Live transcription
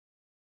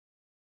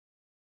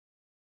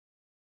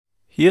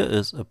Here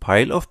is a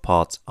pile of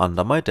parts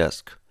under my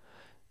desk.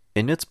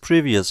 In its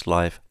previous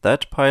life,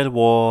 that pile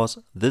was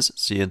this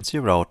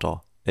CNC router,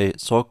 a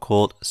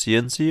so-called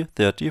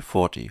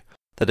CNC3040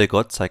 that I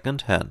got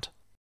second hand.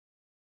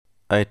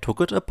 I took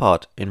it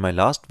apart in my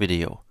last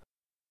video.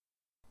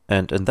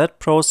 And in that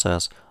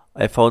process,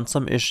 I found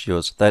some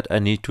issues that I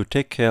need to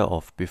take care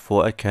of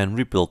before I can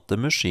rebuild the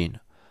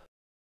machine.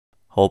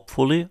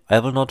 Hopefully, I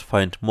will not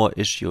find more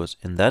issues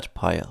in that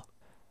pile.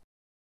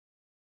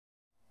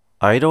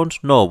 I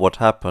don't know what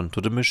happened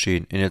to the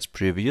machine in its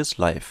previous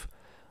life.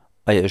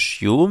 I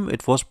assume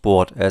it was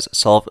bought as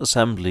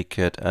self-assembly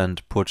kit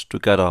and put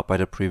together by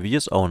the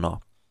previous owner.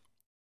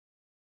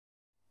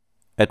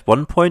 At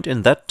one point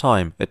in that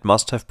time it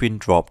must have been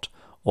dropped,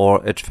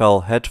 or it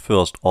fell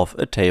headfirst off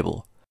a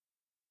table.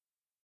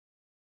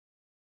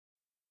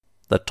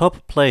 The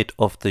top plate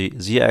of the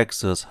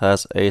Z-axis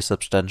has a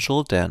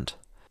substantial dent.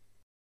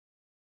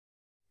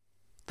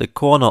 The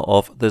corner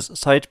of this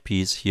side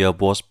piece here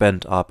was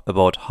bent up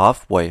about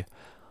halfway.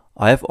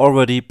 I have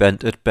already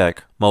bent it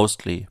back,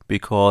 mostly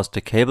because the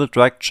cable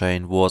drag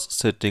chain was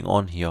sitting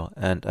on here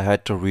and I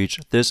had to reach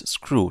this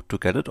screw to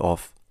get it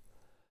off.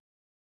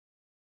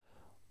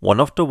 One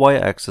of the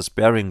Y-axis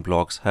bearing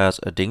blocks has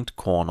a dinked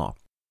corner.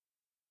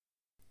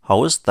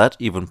 How is that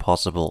even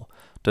possible?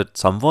 Did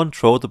someone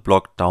throw the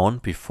block down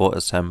before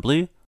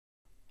assembly?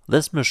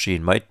 This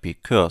machine might be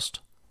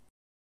cursed.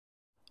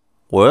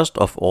 Worst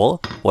of all,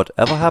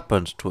 whatever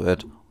happened to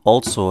it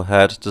also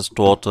had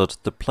distorted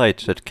the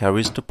plate that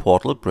carries the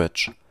portal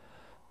bridge.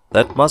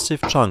 That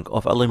massive chunk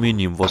of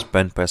aluminium was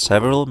bent by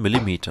several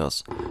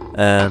millimeters,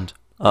 and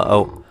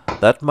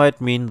that might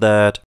mean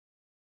that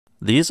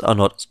these are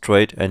not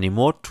straight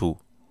anymore too.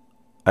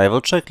 I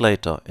will check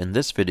later in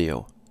this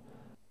video.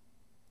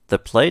 The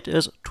plate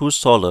is too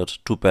solid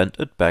to bend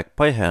it back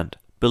by hand.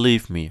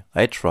 Believe me,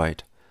 I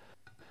tried.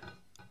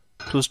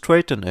 To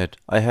straighten it,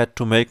 I had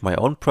to make my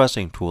own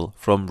pressing tool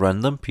from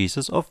random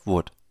pieces of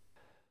wood.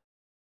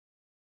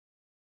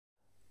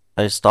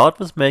 I start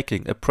with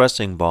making a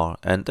pressing bar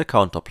and a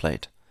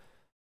counterplate.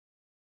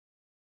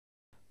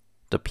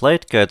 The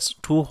plate gets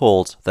two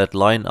holes that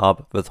line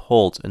up with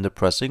holes in the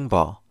pressing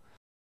bar.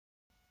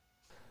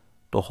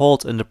 The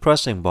holes in the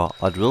pressing bar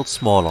are drilled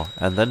smaller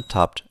and then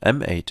tapped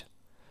M8.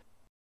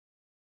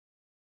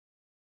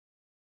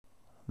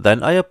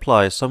 Then I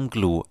apply some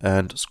glue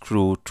and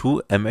screw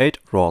two M8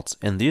 rods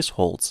in these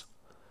holes.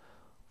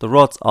 The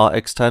rods are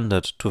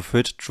extended to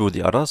fit through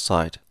the other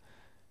side.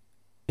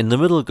 In the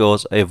middle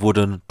goes a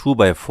wooden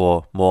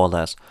 2x4, more or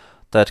less,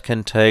 that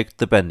can take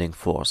the bending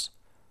force.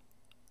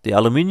 The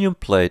aluminium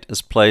plate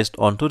is placed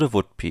onto the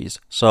wood piece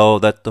so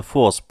that the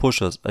force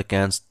pushes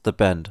against the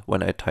bend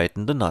when I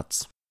tighten the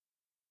nuts.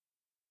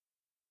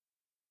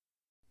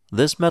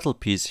 This metal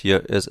piece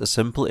here is a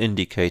simple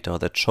indicator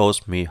that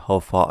shows me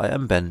how far I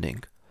am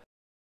bending.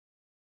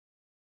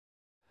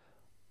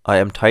 I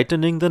am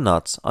tightening the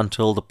nuts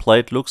until the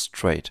plate looks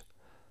straight.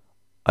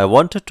 I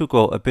wanted to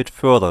go a bit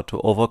further to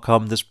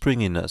overcome the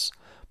springiness,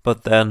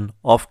 but then,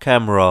 off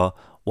camera,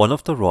 one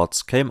of the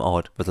rods came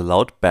out with a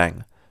loud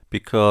bang,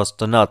 because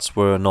the nuts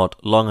were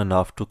not long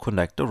enough to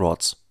connect the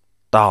rods.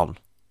 Darn!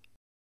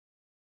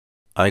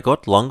 I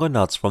got longer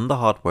nuts from the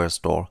hardware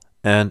store,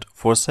 and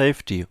for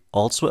safety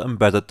also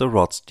embedded the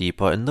rods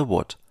deeper in the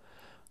wood.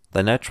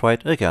 Then I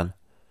tried again.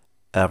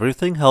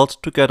 Everything held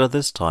together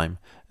this time,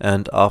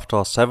 and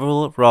after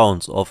several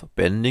rounds of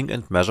bending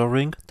and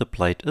measuring, the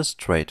plate is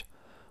straight.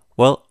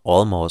 Well,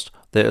 almost.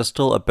 There is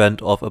still a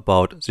bend of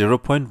about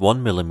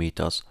 0.1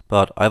 millimeters,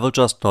 but I will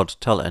just not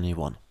tell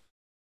anyone.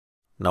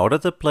 Now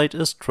that the plate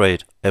is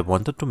straight, I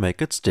wanted to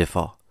make it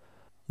stiffer.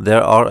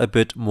 There are a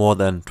bit more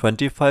than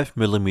 25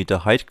 millimeter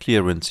height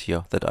clearance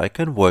here that I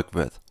can work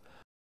with.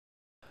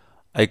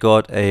 I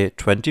got a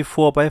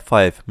 24 by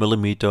 5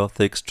 millimeter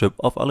thick strip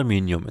of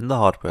aluminium in the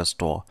hardware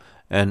store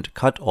and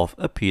cut off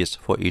a piece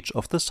for each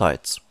of the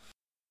sides.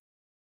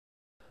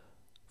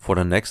 For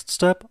the next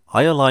step,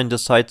 I align the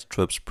side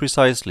strips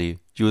precisely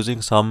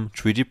using some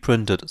 3D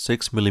printed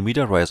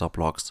 6mm riser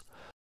blocks.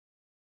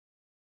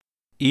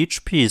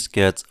 Each piece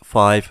gets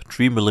 5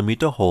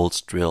 3mm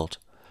holes drilled.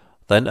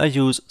 Then I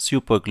use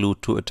super glue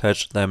to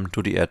attach them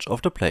to the edge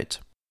of the plate.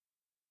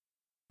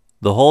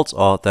 The holes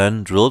are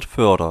then drilled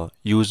further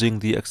using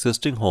the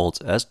existing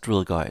holes as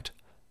drill guide.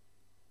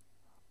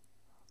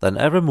 Then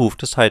I remove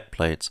the side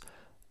plates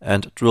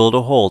and drill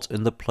the holes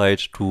in the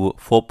plate to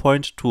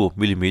 4.2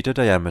 mm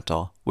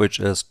diameter, which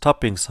is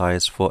tapping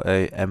size for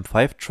a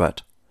M5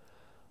 thread.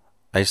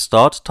 I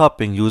start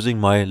tapping using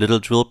my little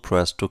drill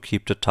press to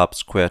keep the tap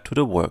square to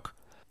the work.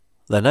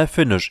 Then I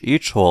finish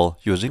each hole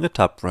using a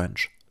tap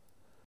wrench.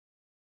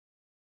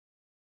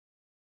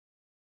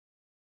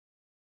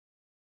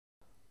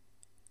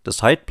 The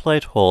side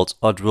plate holes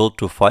are drilled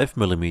to 5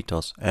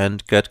 mm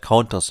and get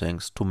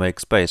countersinks to make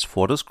space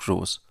for the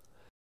screws.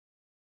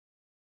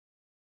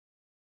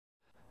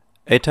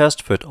 A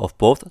test fit of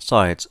both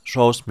sides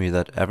shows me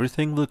that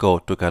everything will go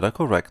together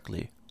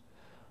correctly.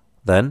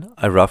 Then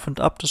I roughened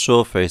up the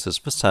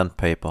surfaces with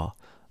sandpaper,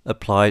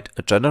 applied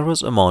a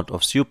generous amount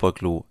of super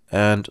glue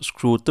and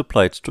screwed the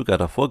plates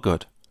together for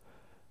good.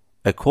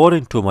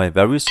 According to my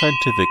very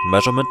scientific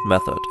measurement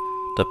method,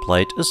 the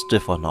plate is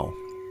stiffer now.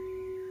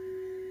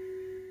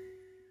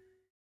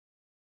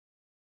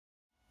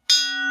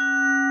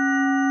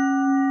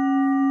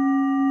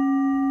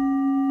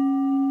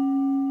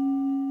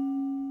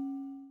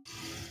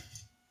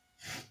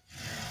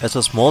 As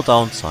a small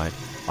downside,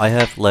 I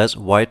have less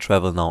wire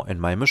travel now in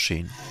my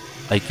machine.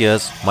 I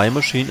guess my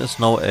machine is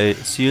now a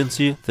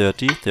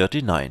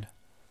CNC3039.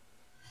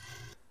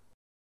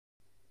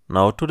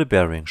 Now to the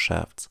bearing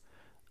shafts.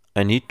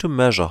 I need to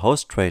measure how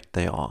straight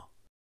they are.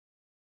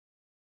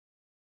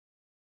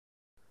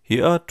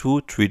 Here are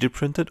two 3D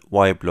printed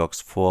Y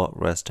blocks for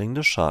resting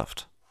the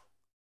shaft.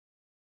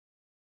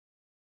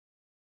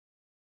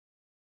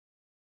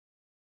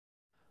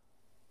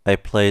 I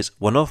place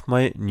one of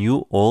my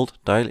new old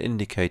dial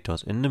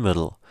indicators in the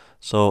middle,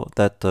 so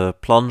that the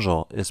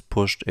plunger is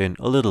pushed in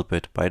a little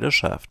bit by the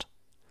shaft.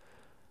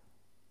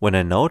 When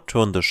I now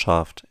turn the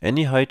shaft,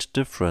 any height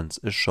difference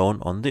is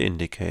shown on the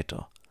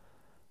indicator.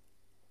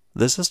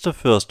 This is the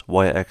first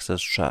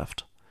Y-axis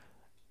shaft.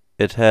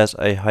 It has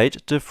a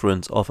height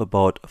difference of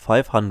about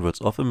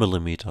 0.05 of a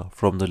millimeter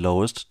from the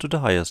lowest to the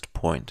highest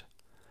point.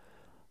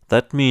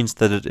 That means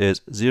that it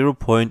is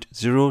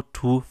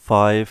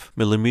 0.025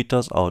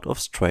 millimeters out of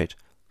straight.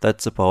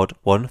 That's about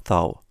 1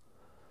 thou.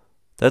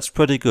 That's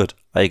pretty good,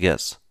 I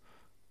guess.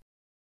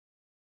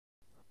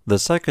 The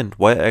second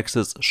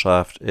Y-axis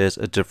shaft is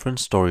a different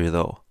story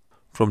though.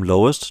 From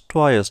lowest to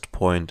highest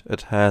point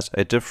it has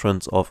a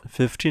difference of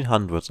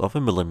 0.15 of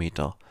a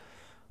millimeter.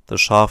 The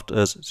shaft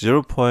is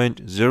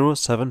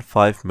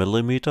 0.075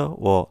 millimeter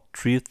or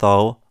 3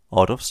 thou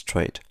out of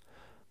straight.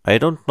 I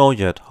don't know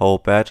yet how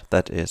bad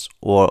that is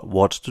or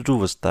what to do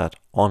with that,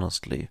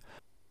 honestly,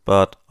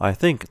 but I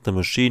think the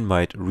machine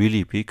might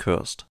really be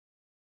cursed.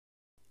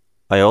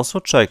 I also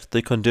checked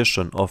the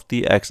condition of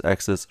the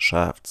X-axis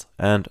shafts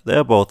and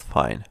they're both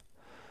fine.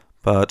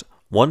 But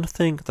one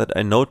thing that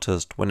I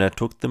noticed when I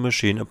took the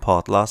machine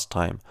apart last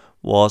time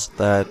was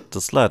that the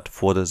sled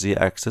for the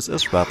Z-axis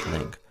is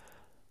rattling.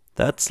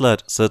 That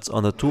sled sits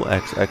on the two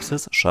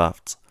X-axis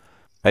shafts.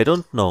 I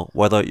don't know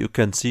whether you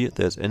can see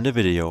this in the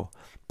video,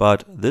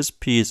 but this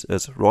piece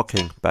is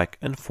rocking back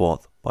and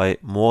forth by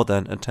more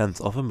than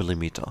 1/10 of a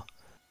millimeter.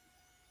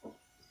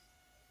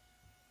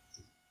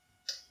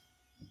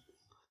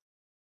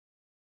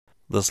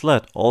 The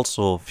sled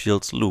also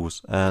feels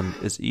loose and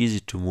is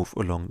easy to move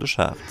along the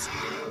shafts.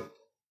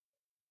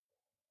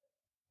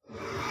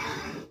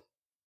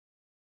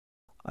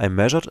 I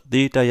measured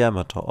the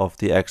diameter of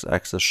the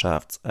X-axis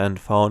shafts and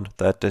found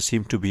that they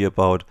seem to be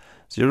about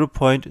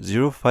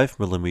 0.05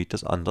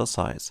 millimeters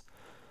undersize.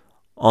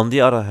 On the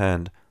other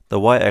hand, the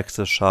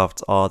Y-axis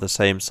shafts are the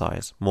same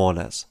size, more or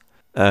less,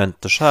 and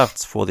the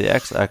shafts for the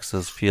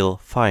X-axis feel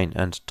fine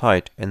and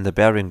tight in the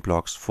bearing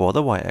blocks for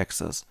the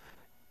Y-axis.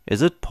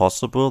 Is it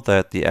possible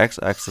that the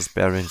X-axis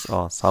bearings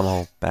are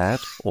somehow bad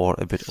or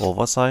a bit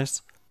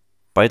oversized?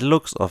 By the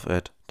looks of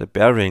it, the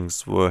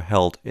bearings were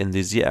held in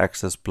the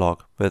Z-axis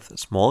block with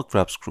small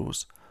grab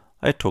screws.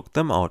 I took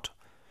them out.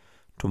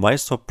 To my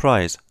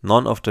surprise,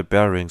 none of the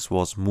bearings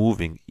was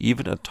moving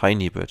even a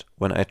tiny bit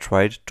when I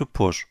tried to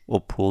push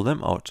or pull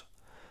them out.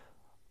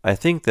 I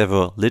think they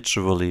were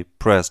literally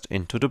pressed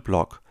into the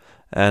block,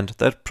 and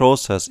that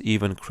process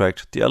even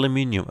cracked the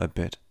aluminium a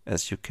bit,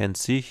 as you can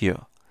see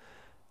here.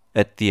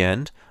 At the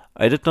end,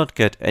 I did not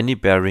get any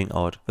bearing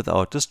out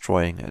without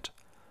destroying it.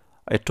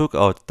 I took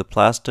out the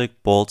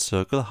plastic ball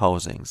circle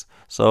housings,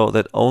 so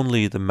that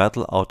only the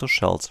metal outer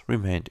shells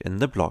remained in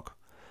the block.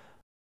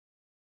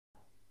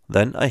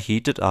 Then I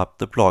heated up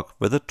the block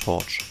with a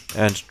torch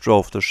and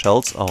drove the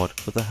shells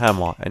out with a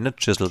hammer and a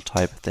chisel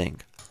type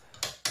thing.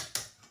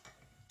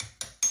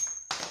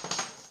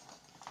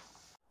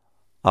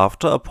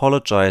 After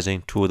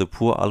apologizing to the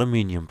poor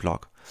aluminium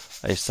block,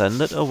 I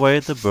sanded away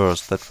the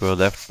burrs that were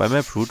left by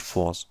my brute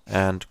force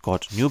and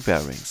got new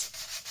bearings.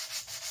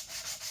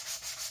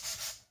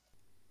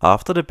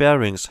 After the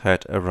bearings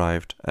had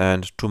arrived,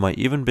 and to my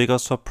even bigger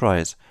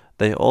surprise,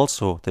 they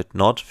also did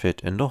not fit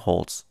in the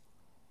holes.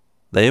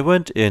 They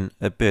went in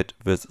a bit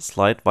with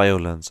slight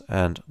violence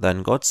and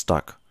then got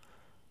stuck.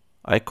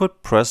 I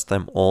could press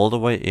them all the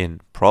way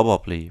in,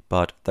 probably,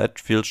 but that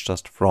feels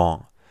just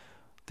wrong.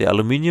 The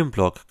aluminium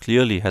block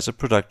clearly has a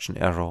production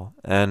error,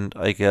 and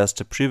I guess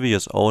the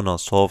previous owner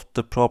solved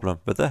the problem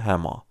with a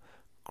hammer.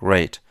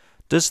 Great,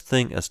 this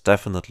thing is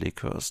definitely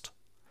cursed.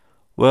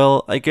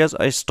 Well, I guess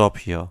I stop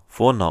here,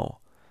 for now.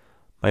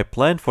 My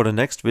plan for the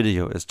next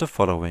video is the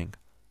following.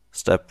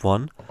 Step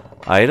 1.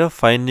 Either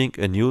finding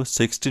a new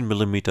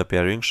 16mm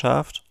bearing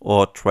shaft,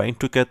 or trying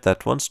to get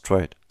that one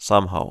straight,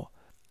 somehow.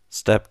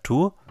 Step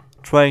 2.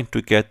 Trying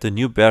to get the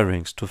new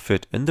bearings to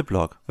fit in the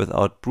block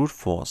without brute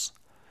force.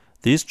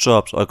 These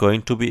jobs are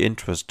going to be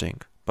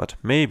interesting, but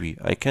maybe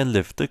I can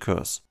lift the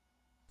curse.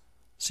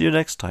 See you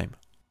next time.